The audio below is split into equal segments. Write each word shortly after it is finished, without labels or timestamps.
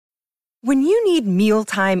When you need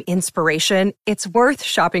mealtime inspiration, it's worth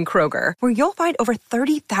shopping Kroger, where you'll find over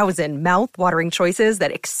 30,000 mouth-watering choices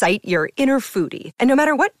that excite your inner foodie. And no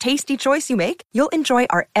matter what tasty choice you make, you'll enjoy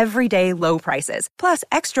our everyday low prices, plus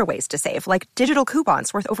extra ways to save, like digital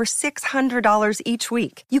coupons worth over $600 each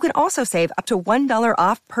week. You can also save up to $1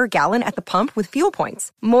 off per gallon at the pump with fuel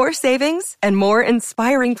points. More savings and more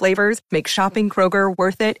inspiring flavors make shopping Kroger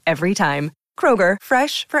worth it every time. Kroger,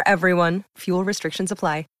 fresh for everyone. Fuel restrictions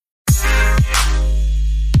apply.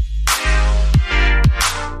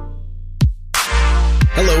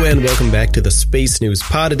 Hello and welcome back to the Space News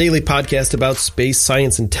Pod, a daily podcast about space,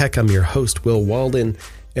 science, and tech. I'm your host, Will Walden,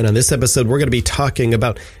 and on this episode, we're going to be talking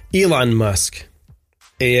about Elon Musk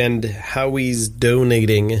and how he's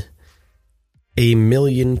donating 1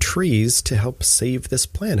 million trees to help save this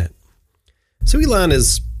planet. So Elon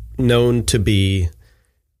is known to be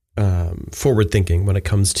forward-thinking when it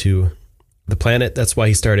comes to the planet. That's why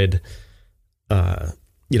he started,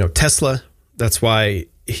 Tesla. That's why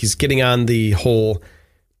he's getting on the whole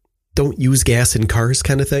don't use gas in cars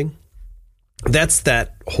kind of thing. That's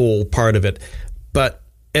that whole part of it. But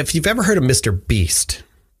if you've ever heard of Mr. Beast,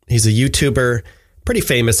 he's a YouTuber, pretty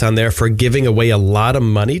famous on there for giving away a lot of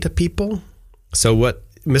money to people. So what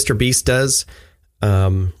Mr. Beast does,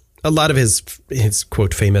 a lot of his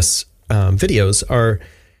quote famous videos are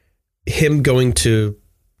him going to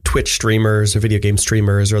Twitch streamers or video game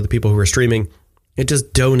streamers or the people who are streaming and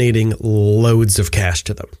just donating loads of cash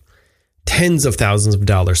to them. Tens of thousands of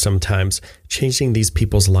dollars sometimes, changing these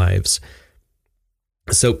people's lives.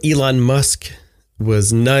 So Elon Musk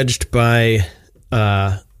was nudged by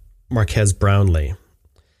Marques Brownlee,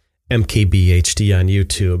 MKBHD on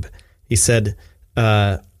YouTube. He said,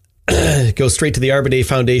 go straight to the Arbor Day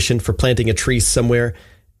Foundation for planting a tree somewhere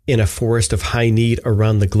in a forest of high need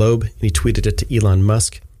around the globe. And he tweeted it to Elon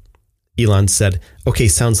Musk. Elon said, okay,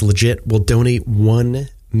 sounds legit. We'll donate 1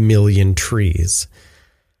 million trees.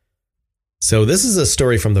 So this is a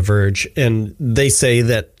story from The Verge, and they say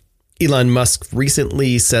that Elon Musk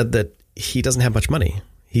recently said that he doesn't have much money.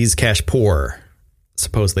 He's cash poor,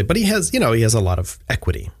 supposedly, but he has a lot of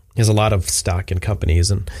equity. He has a lot of stock in companies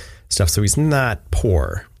and stuff, so he's not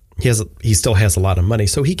poor. He still has a lot of money,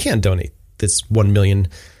 so he can donate this $1 million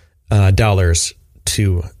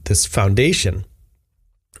to this foundation.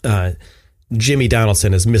 Jimmy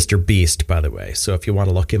Donaldson is Mr. Beast, by the way. So if you want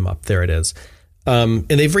to look him up, there it is. And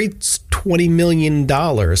they've raised $20 million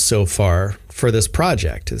so far for this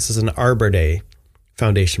project. This is an Arbor Day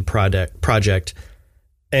Foundation project.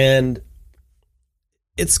 And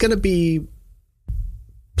it's going to be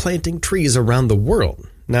planting trees around the world,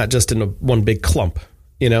 not just in one big clump.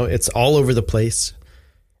 It's all over the place.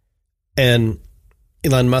 And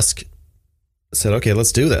Elon Musk said, okay,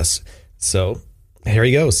 let's do this. So here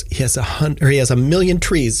he goes. He has 1 million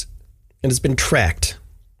trees, and it's been tracked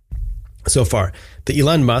so far. The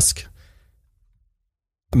Elon Musk,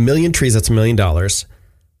 1 million trees, that's $1 million.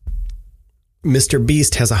 Mr.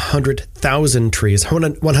 Beast has 100,000 trees,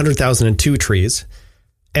 100,002 trees.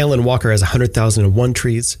 Alan Walker has 100,001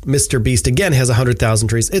 trees. Mr. Beast again has 100,000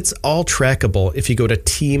 trees. It's all trackable if you go to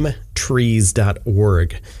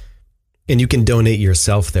teamtrees.org, and you can donate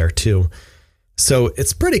yourself there too. So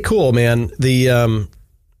it's pretty cool, man.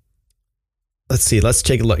 Let's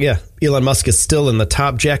take a look. Yeah, Elon Musk is still in the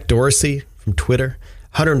top. Jack Dorsey from Twitter,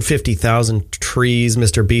 150,000 trees.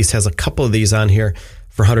 Mr. Beast has a couple of these on here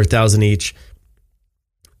for 100,000 each.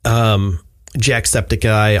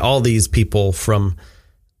 Jacksepticeye, all these people from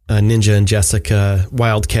Ninja and Jessica,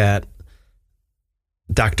 Wildcat,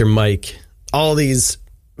 Dr. Mike, all these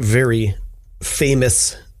very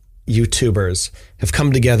famous YouTubers have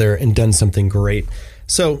come together and done something great.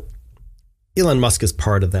 So Elon Musk is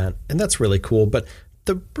part of that, and that's really cool. But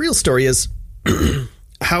the real story is,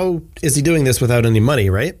 how is he doing this without any money,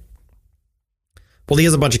 right? Well, he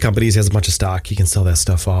has a bunch of companies. He has a bunch of stock. He can sell that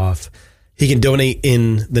stuff off. He can donate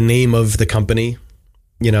in the name of the company,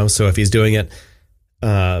 so if he's doing it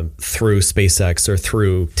through SpaceX or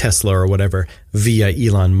through Tesla or whatever, via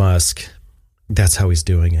Elon Musk, that's how he's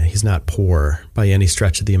doing it. He's not poor by any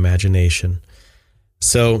stretch of the imagination.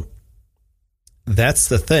 So that's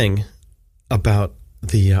the thing about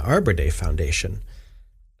the Arbor Day Foundation.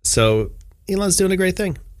 So Elon's doing a great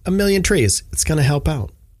thing. 1 million trees. It's going to help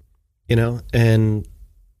out, and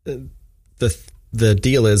the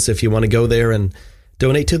deal is, if you want to go there and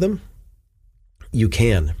donate to them, you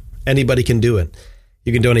can. Anybody can do it.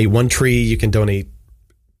 You can donate 1 tree. You can donate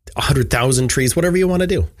 100,000 trees, whatever you want to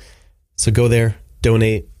do. So go there,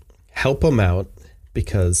 donate, help them out,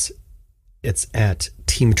 because it's at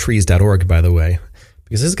teamtrees.org, by the way,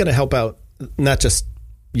 because this is going to help out not just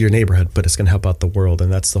your neighborhood, but it's going to help out the world.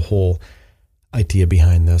 And that's the whole idea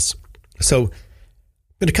behind this. So I'm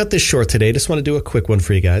going to cut this short today. Just want to do a quick one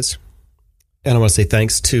for you guys. And I want to say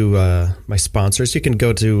thanks to my sponsors. You can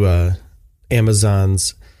go to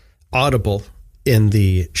Amazon's Audible in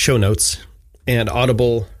the show notes. And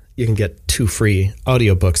Audible, you can get 2 free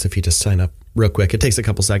audiobooks if you just sign up real quick. It takes a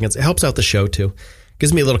couple seconds. It helps out the show too.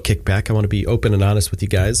 Gives me a little kickback. I want to be open and honest with you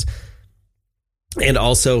guys. And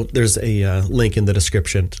also, there's a link in the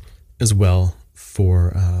description as well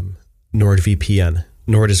for NordVPN.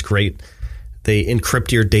 Nord is great. They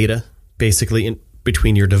encrypt your data basically in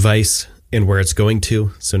between your device and where it's going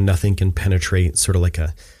to, so nothing can penetrate, sort of like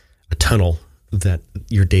a tunnel that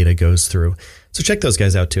your data goes through. So check those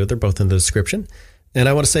guys out too. They're both in the description. And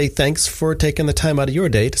I want to say thanks for taking the time out of your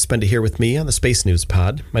day to spend it here with me on the Space News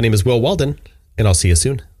Pod. My name is Will Walden, and I'll see you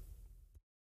soon.